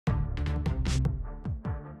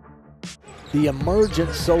the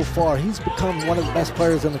emergence so far. He's become one of the best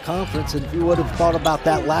players in the conference, and if you would have thought about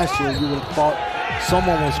that last year, you would have thought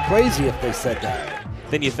someone was crazy if they said that.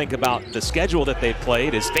 Then you think about the schedule that they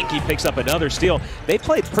played as Finke picks up another steal. They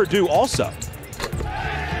played Purdue also.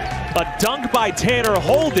 A dunk by Tanner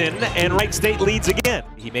Holden, and Wright State leads again.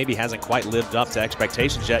 He maybe hasn't quite lived up to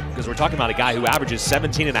expectations yet, because we're talking about a guy who averages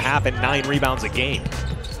 17.5 and 9 rebounds a game.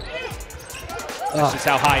 That's just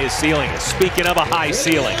how high his ceiling is. Speaking of a high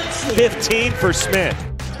ceiling, 15 for Smith.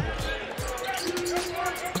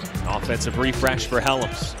 Offensive refresh for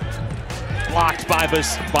Hellems. Blocked by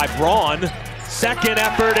Braun. Second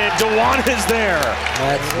effort, and Dewan is there.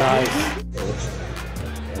 That's nice.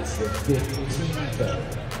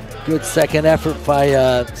 Good second effort by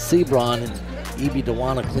Seabron, and Evie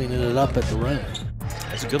Dewana cleaning it up at the rim.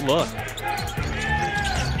 That's a good look.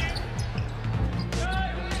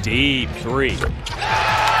 Deep three.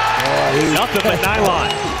 Oh, nothing but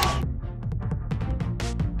nylon.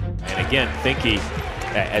 And again, Finke,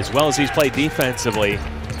 as well as he's played defensively,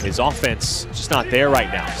 his offense just not there right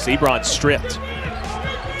now. Seabron stripped.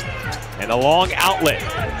 And a long outlet.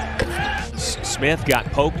 Smith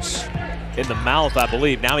got poked in the mouth, I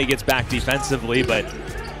believe. Now he gets back defensively, but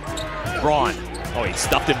Braun, oh, he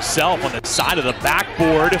stuffed himself on the side of the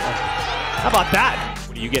backboard. How about that?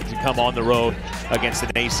 When you get to come on the road against an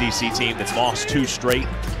ACC team that's lost 2 straight.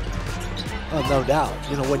 Oh, no doubt.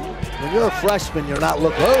 You know, when you're a freshman, you're not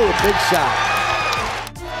looking, oh, big shot.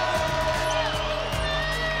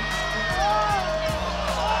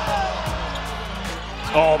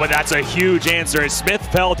 Oh, but that's a huge answer as Smith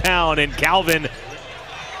fell down, and Calvin,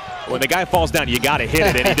 when the guy falls down, you got to hit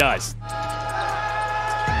it, and he does.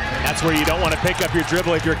 That's where you don't want to pick up your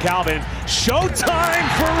dribble if you're Calvin. Showtime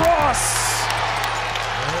for Ross!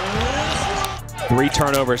 3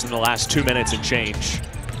 turnovers in the last 2 minutes and change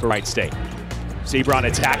for Wright State. Seabron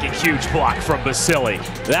attacking, huge block from Basile.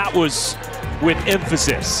 That was with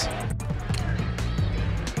emphasis.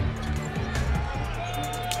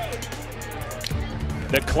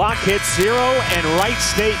 The clock hits 0, and Wright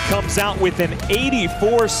State comes out with an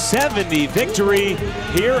 84-70 victory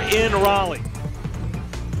here in Raleigh.